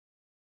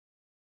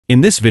In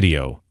this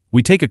video,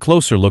 we take a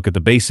closer look at the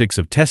basics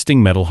of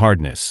testing metal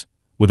hardness,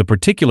 with a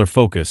particular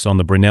focus on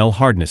the Brinell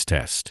hardness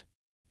test.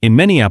 In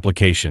many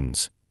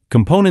applications,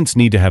 components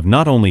need to have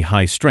not only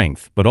high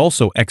strength but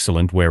also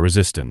excellent wear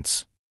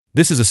resistance.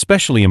 This is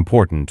especially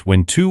important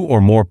when two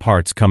or more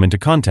parts come into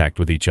contact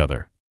with each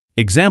other.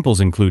 Examples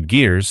include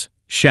gears,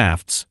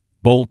 shafts,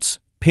 bolts,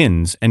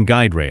 pins, and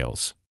guide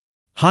rails.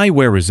 High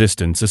wear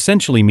resistance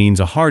essentially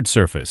means a hard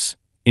surface,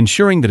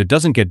 ensuring that it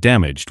doesn't get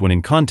damaged when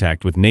in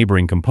contact with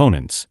neighboring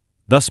components,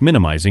 thus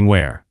minimizing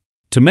wear.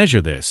 To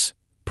measure this,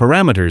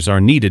 parameters are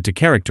needed to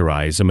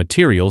characterize a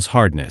material's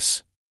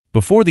hardness.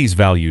 Before these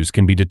values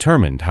can be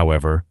determined,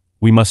 however,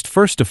 we must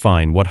first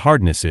define what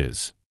hardness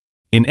is.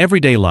 In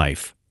everyday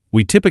life,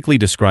 we typically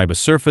describe a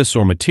surface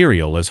or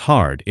material as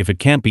hard if it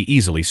can't be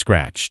easily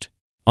scratched.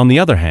 On the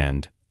other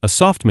hand, a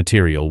soft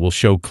material will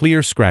show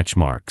clear scratch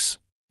marks.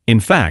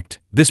 In fact,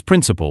 this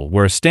principle,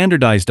 where a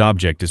standardized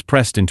object is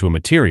pressed into a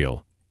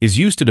material, is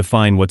used to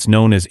define what's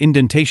known as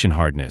indentation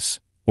hardness,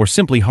 or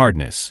simply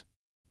hardness.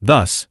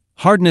 Thus,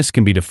 hardness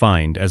can be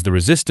defined as the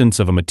resistance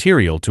of a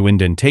material to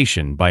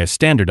indentation by a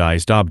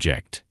standardized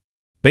object.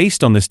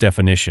 Based on this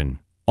definition,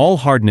 all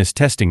hardness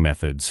testing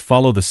methods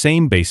follow the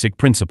same basic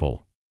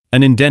principle.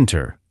 An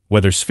indenter,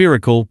 whether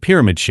spherical,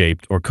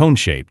 pyramid-shaped, or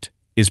cone-shaped,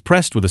 is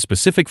pressed with a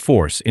specific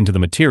force into the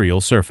material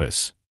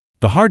surface.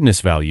 The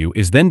hardness value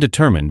is then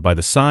determined by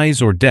the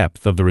size or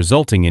depth of the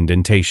resulting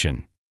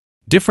indentation.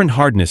 Different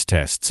hardness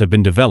tests have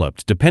been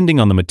developed depending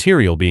on the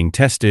material being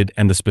tested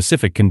and the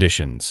specific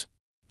conditions.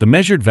 The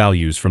measured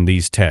values from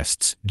these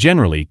tests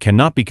generally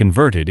cannot be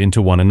converted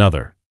into one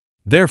another.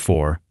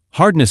 Therefore,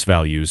 hardness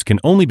values can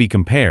only be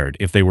compared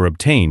if they were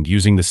obtained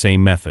using the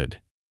same method.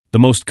 The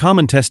most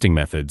common testing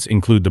methods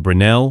include the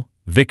Brinell,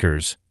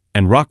 Vickers,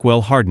 and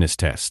Rockwell hardness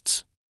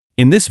tests.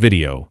 In this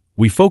video,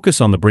 we focus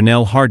on the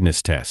Brinell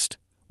hardness test,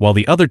 while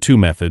the other two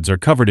methods are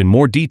covered in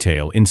more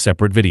detail in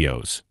separate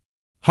videos.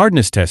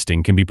 Hardness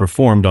testing can be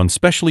performed on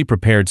specially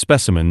prepared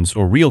specimens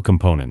or real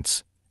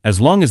components,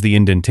 as long as the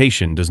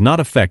indentation does not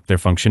affect their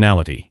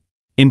functionality.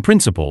 In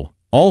principle,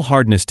 all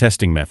hardness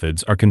testing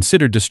methods are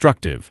considered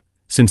destructive,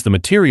 since the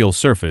material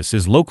surface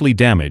is locally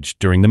damaged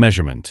during the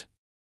measurement.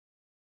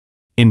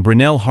 In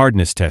Brinell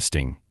hardness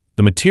testing,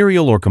 the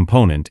material or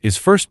component is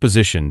first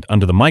positioned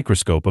under the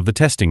microscope of the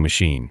testing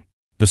machine.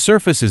 The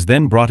surface is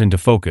then brought into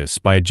focus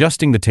by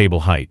adjusting the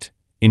table height,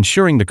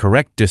 ensuring the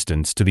correct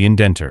distance to the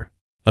indenter.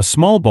 A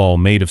small ball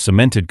made of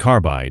cemented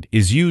carbide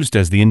is used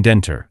as the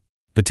indenter.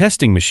 The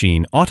testing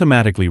machine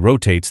automatically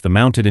rotates the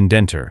mounted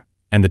indenter,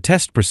 and the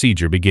test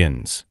procedure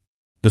begins.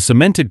 The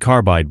cemented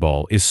carbide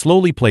ball is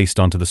slowly placed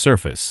onto the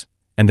surface,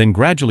 and then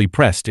gradually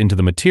pressed into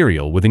the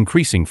material with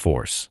increasing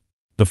force.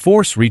 The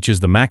force reaches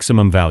the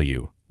maximum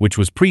value, which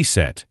was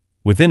preset,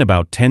 within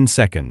about 10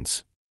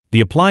 seconds.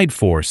 The applied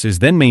force is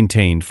then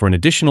maintained for an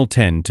additional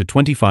 10 to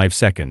 25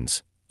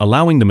 seconds,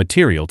 allowing the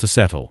material to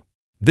settle.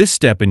 This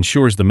step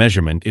ensures the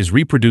measurement is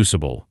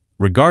reproducible,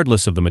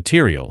 regardless of the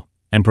material,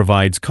 and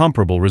provides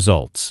comparable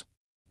results.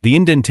 The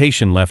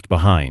indentation left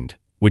behind,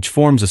 which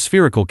forms a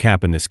spherical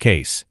cap in this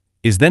case,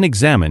 is then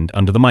examined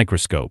under the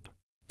microscope.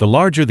 The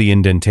larger the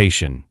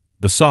indentation,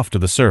 the softer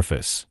the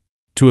surface.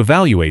 To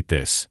evaluate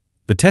this,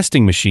 the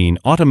testing machine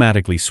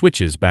automatically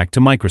switches back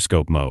to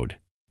microscope mode.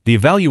 The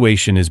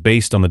evaluation is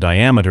based on the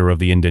diameter of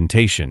the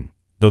indentation,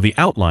 though the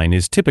outline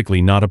is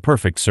typically not a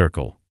perfect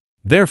circle.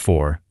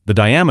 Therefore, the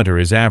diameter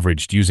is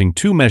averaged using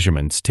two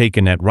measurements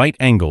taken at right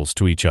angles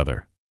to each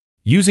other.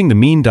 Using the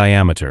mean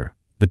diameter,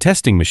 the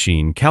testing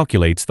machine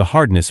calculates the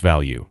hardness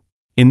value.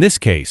 In this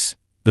case,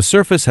 the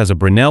surface has a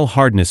Brinell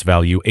hardness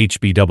value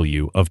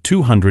HBW of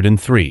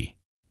 203.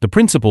 The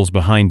principles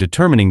behind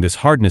determining this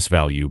hardness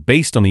value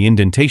based on the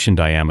indentation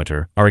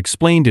diameter are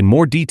explained in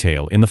more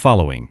detail in the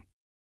following.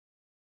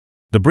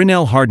 The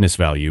Brinell hardness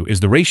value is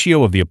the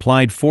ratio of the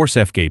applied force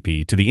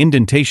FKP to the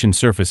indentation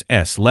surface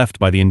S left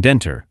by the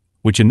indenter,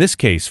 which in this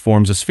case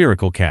forms a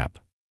spherical cap.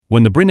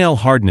 When the Brinell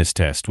hardness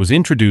test was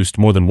introduced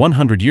more than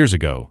 100 years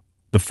ago,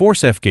 the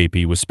force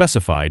FKP was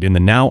specified in the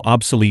now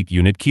obsolete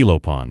unit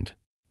kilopond.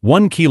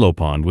 1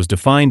 kilopond was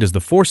defined as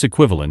the force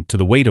equivalent to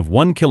the weight of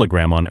 1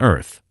 kilogram on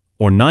Earth,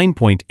 or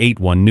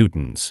 9.81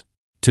 newtons.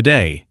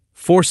 Today,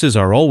 forces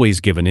are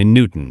always given in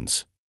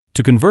newtons.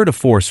 To convert a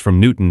force from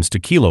newtons to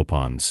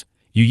kiloponds,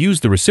 you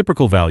use the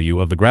reciprocal value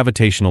of the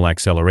gravitational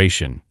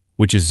acceleration,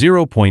 which is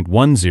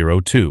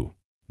 0.102.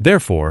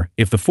 Therefore,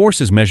 if the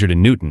force is measured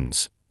in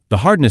newtons, the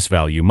hardness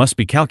value must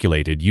be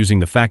calculated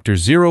using the factor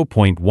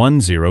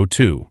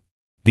 0.102.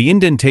 The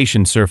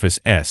indentation surface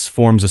S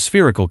forms a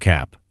spherical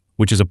cap,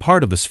 which is a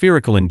part of the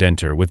spherical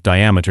indenter with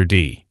diameter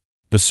d.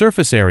 The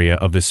surface area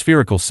of the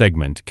spherical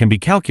segment can be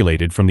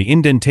calculated from the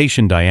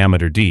indentation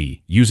diameter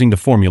d using the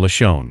formula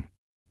shown.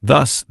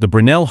 Thus, the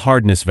Brinell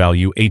hardness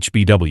value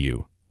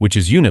HBW, which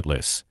is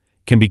unitless,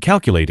 can be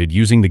calculated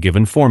using the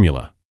given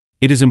formula.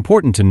 It is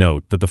important to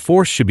note that the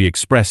force should be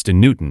expressed in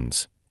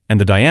newtons,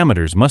 and the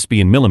diameters must be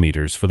in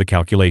millimeters for the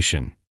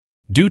calculation.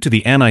 Due to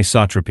the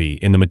anisotropy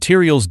in the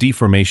material's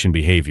deformation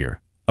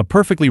behavior, a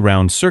perfectly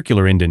round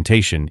circular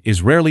indentation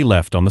is rarely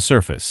left on the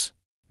surface.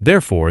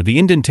 Therefore, the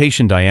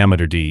indentation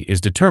diameter D is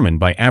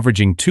determined by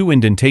averaging two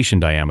indentation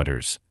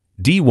diameters,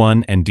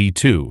 D1 and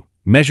D2,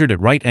 measured at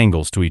right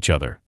angles to each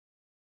other.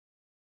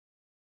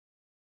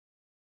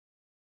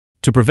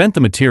 To prevent the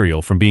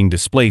material from being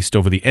displaced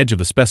over the edge of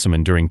the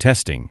specimen during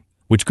testing,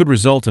 which could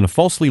result in a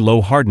falsely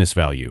low hardness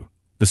value,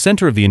 the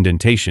center of the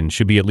indentation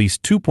should be at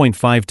least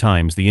 2.5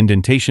 times the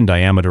indentation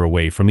diameter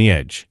away from the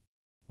edge.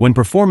 When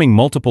performing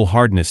multiple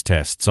hardness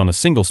tests on a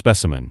single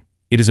specimen,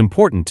 it is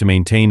important to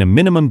maintain a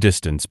minimum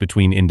distance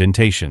between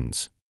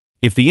indentations.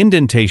 If the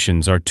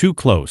indentations are too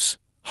close,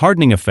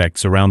 hardening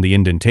effects around the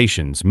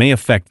indentations may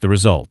affect the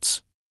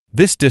results.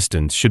 This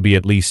distance should be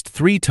at least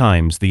 3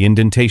 times the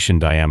indentation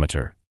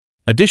diameter.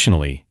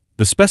 Additionally,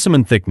 the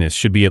specimen thickness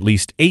should be at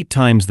least 8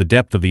 times the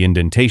depth of the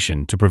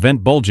indentation to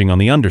prevent bulging on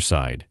the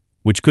underside,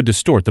 which could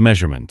distort the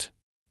measurement.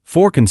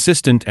 For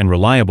consistent and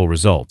reliable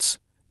results,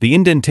 the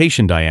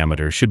indentation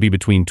diameter should be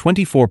between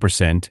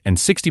 24% and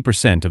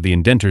 60% of the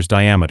indenter's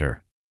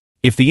diameter.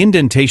 If the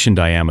indentation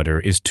diameter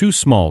is too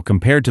small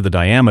compared to the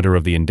diameter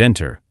of the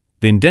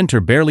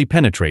indenter barely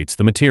penetrates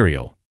the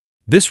material.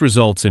 This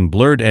results in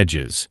blurred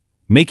edges,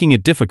 making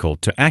it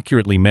difficult to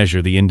accurately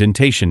measure the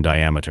indentation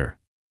diameter.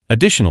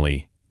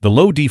 Additionally, the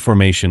low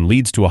deformation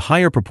leads to a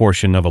higher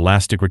proportion of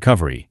elastic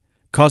recovery,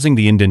 causing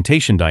the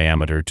indentation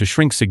diameter to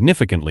shrink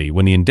significantly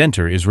when the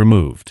indenter is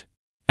removed.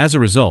 As a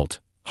result,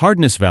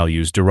 hardness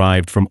values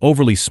derived from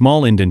overly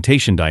small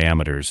indentation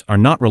diameters are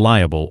not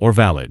reliable or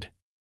valid.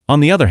 On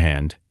the other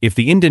hand, if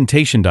the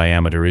indentation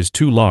diameter is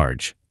too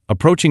large,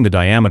 approaching the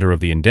diameter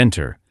of the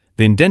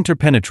indenter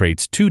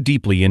penetrates too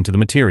deeply into the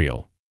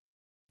material.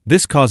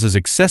 This causes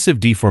excessive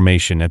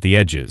deformation at the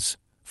edges,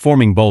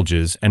 forming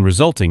bulges and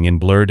resulting in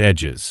blurred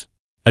edges.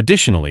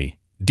 Additionally,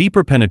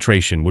 deeper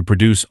penetration would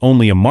produce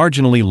only a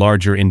marginally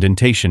larger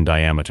indentation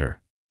diameter.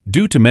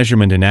 Due to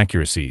measurement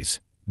inaccuracies,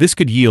 this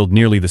could yield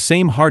nearly the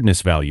same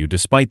hardness value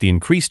despite the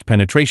increased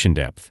penetration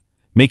depth,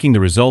 making the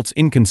results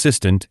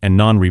inconsistent and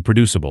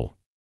non-reproducible.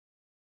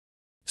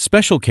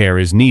 Special care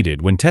is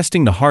needed when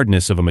testing the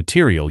hardness of a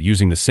material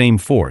using the same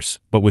force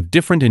but with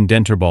different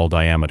indenter ball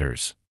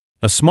diameters.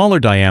 A smaller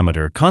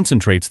diameter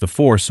concentrates the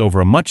force over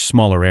a much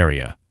smaller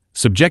area,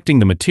 subjecting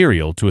the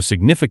material to a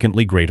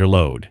significantly greater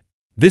load.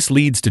 This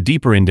leads to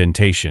deeper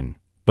indentation,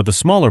 but the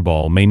smaller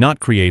ball may not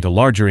create a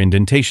larger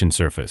indentation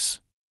surface.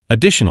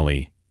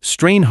 Additionally,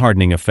 strain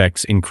hardening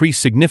effects increase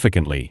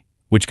significantly,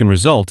 which can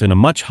result in a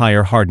much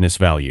higher hardness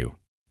value.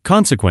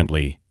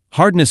 Consequently,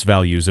 hardness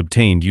values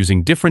obtained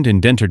using different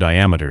indenter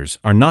diameters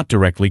are not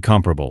directly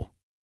comparable.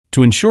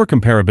 To ensure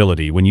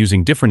comparability when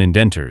using different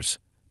indenters,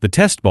 the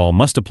test ball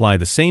must apply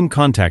the same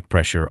contact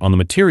pressure on the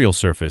material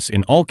surface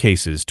in all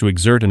cases to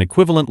exert an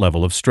equivalent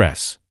level of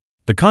stress.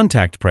 The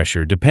contact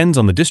pressure depends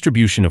on the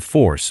distribution of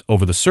force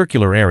over the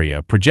circular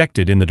area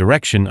projected in the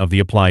direction of the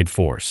applied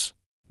force.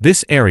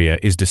 This area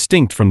is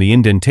distinct from the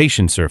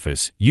indentation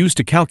surface used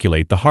to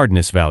calculate the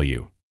hardness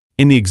value.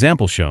 In the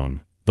example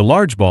shown, the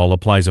large ball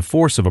applies a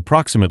force of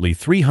approximately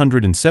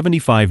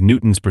 375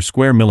 newtons per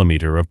square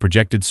millimeter of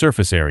projected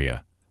surface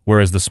area,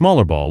 whereas the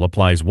smaller ball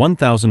applies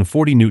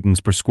 1040 newtons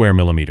per square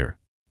millimeter.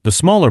 The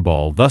smaller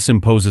ball thus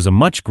imposes a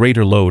much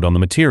greater load on the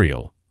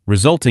material,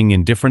 resulting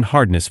in different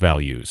hardness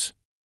values.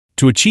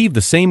 To achieve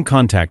the same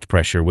contact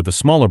pressure with the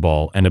smaller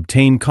ball and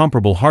obtain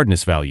comparable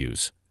hardness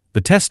values,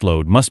 the test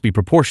load must be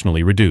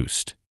proportionally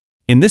reduced.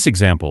 In this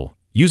example,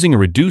 using a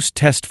reduced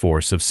test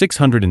force of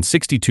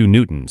 662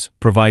 newtons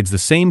provides the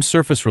same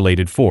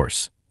surface-related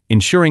force,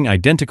 ensuring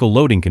identical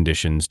loading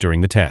conditions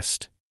during the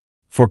test.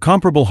 For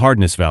comparable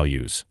hardness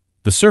values,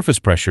 the surface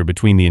pressure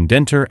between the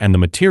indenter and the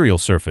material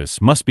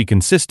surface must be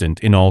consistent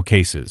in all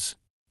cases.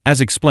 As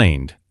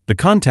explained, the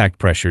contact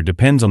pressure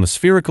depends on the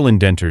spherical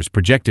indenter's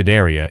projected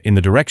area in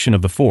the direction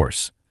of the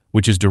force,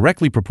 which is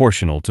directly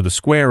proportional to the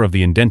square of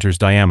the indenter's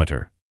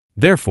diameter.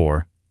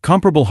 Therefore,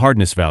 comparable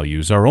hardness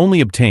values are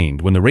only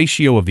obtained when the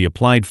ratio of the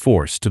applied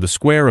force to the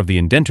square of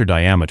the indenter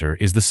diameter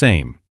is the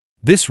same.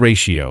 This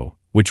ratio,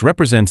 which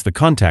represents the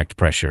contact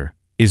pressure,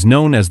 is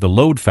known as the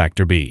load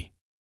factor B.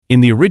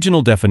 In the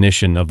original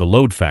definition of the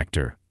load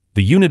factor,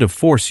 the unit of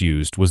force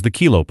used was the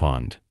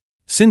kilopond.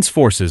 Since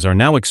forces are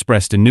now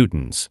expressed in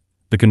newtons,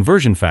 the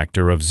conversion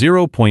factor of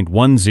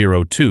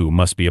 0.102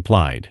 must be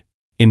applied.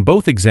 In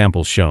both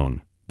examples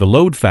shown, the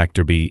load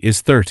factor B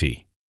is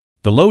 30.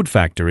 The load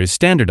factor is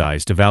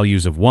standardized to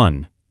values of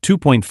 1,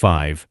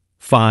 2.5,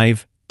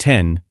 5,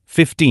 10,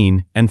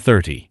 15, and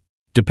 30.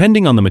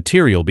 Depending on the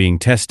material being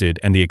tested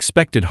and the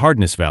expected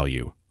hardness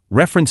value,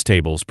 reference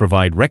tables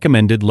provide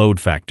recommended load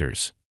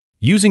factors.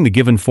 Using the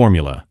given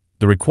formula,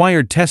 the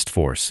required test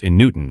force in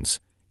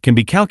newtons can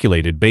be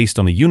calculated based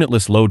on the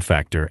unitless load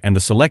factor and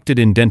the selected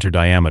indenter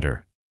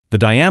diameter. The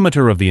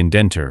diameter of the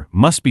indenter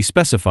must be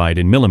specified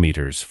in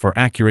millimeters for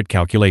accurate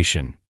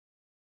calculation.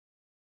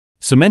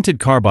 Cemented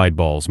carbide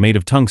balls made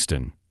of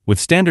tungsten, with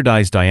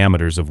standardized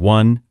diameters of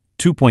 1,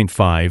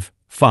 2.5,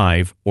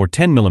 5, or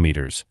 10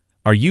 millimeters,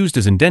 are used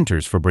as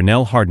indenters for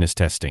Brinell hardness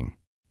testing.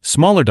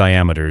 Smaller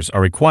diameters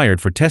are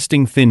required for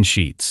testing thin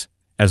sheets,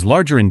 as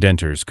larger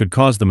indenters could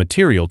cause the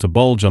material to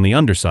bulge on the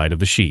underside of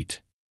the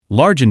sheet.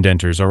 Large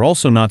indenters are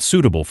also not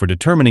suitable for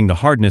determining the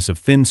hardness of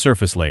thin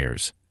surface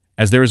layers,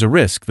 as there is a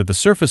risk that the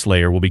surface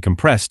layer will be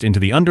compressed into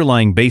the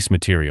underlying base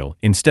material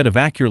instead of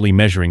accurately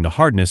measuring the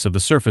hardness of the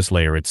surface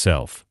layer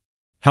itself.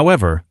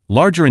 However,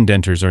 larger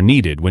indenters are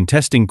needed when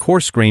testing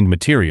coarse-grained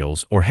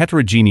materials or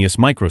heterogeneous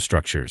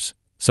microstructures,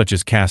 such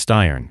as cast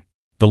iron.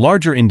 The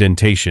larger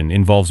indentation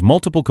involves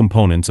multiple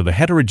components of the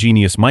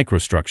heterogeneous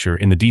microstructure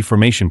in the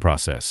deformation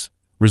process,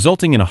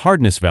 resulting in a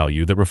hardness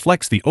value that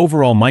reflects the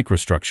overall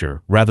microstructure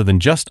rather than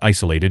just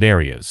isolated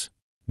areas.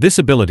 This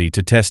ability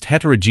to test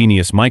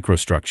heterogeneous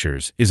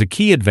microstructures is a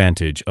key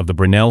advantage of the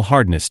Brinell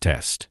hardness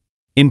test.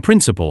 In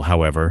principle,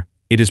 however,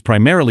 it is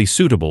primarily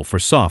suitable for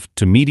soft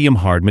to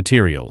medium-hard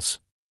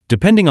materials.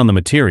 Depending on the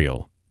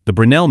material, the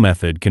Brinell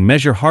method can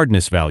measure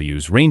hardness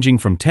values ranging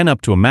from 10 up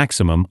to a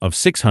maximum of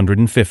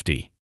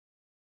 650.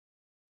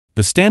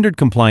 The standard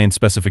compliance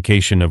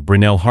specification of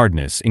Brinell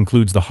hardness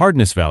includes the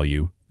hardness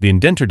value, the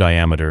indenter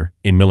diameter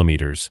in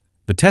millimeters,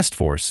 the test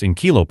force in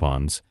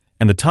kilopons,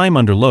 and the time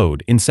under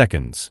load in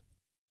seconds.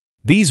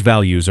 These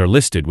values are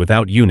listed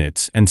without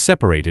units and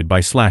separated by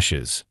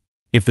slashes.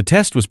 If the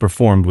test was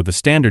performed with a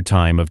standard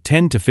time of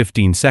 10 to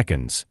 15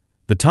 seconds,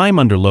 the time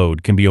under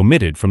load can be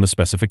omitted from the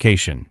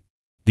specification.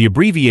 The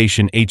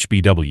abbreviation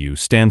HBW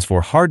stands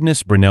for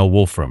Hardness Brinell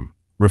Wolfram,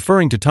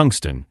 referring to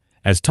tungsten,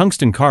 as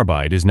tungsten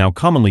carbide is now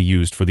commonly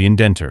used for the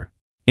indenter.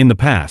 In the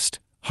past,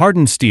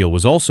 hardened steel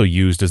was also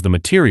used as the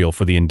material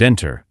for the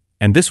indenter,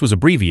 and this was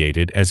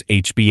abbreviated as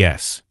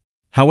HBS.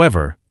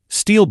 However,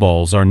 steel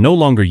balls are no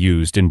longer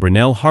used in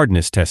Brinell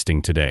hardness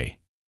testing today.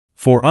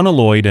 For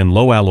unalloyed and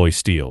low-alloy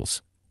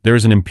steels, there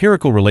is an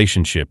empirical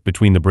relationship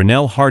between the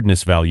Brinell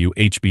hardness value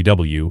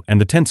HBW and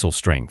the tensile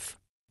strength.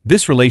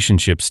 This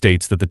relationship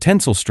states that the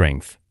tensile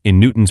strength, in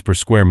newtons per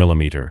square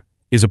millimeter,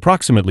 is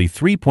approximately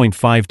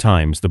 3.5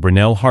 times the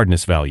Brinell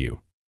hardness value.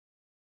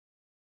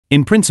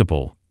 In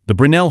principle, the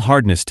Brinell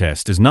hardness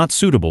test is not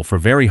suitable for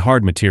very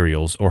hard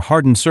materials or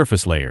hardened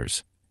surface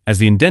layers, as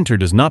the indenter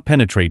does not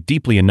penetrate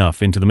deeply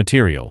enough into the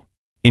material.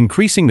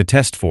 Increasing the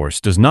test force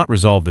does not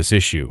resolve this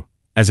issue,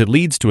 as it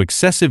leads to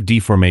excessive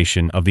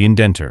deformation of the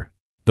indenter.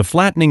 The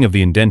flattening of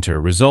the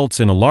indenter results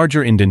in a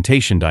larger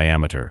indentation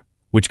diameter,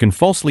 which can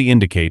falsely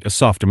indicate a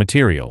softer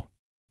material.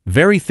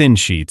 Very thin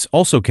sheets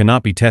also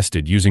cannot be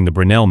tested using the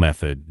Brinell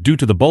method due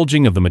to the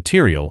bulging of the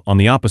material on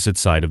the opposite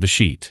side of the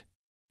sheet.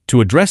 To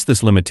address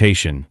this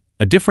limitation,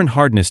 a different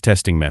hardness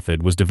testing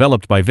method was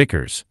developed by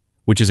Vickers,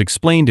 which is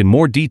explained in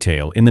more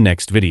detail in the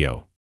next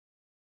video.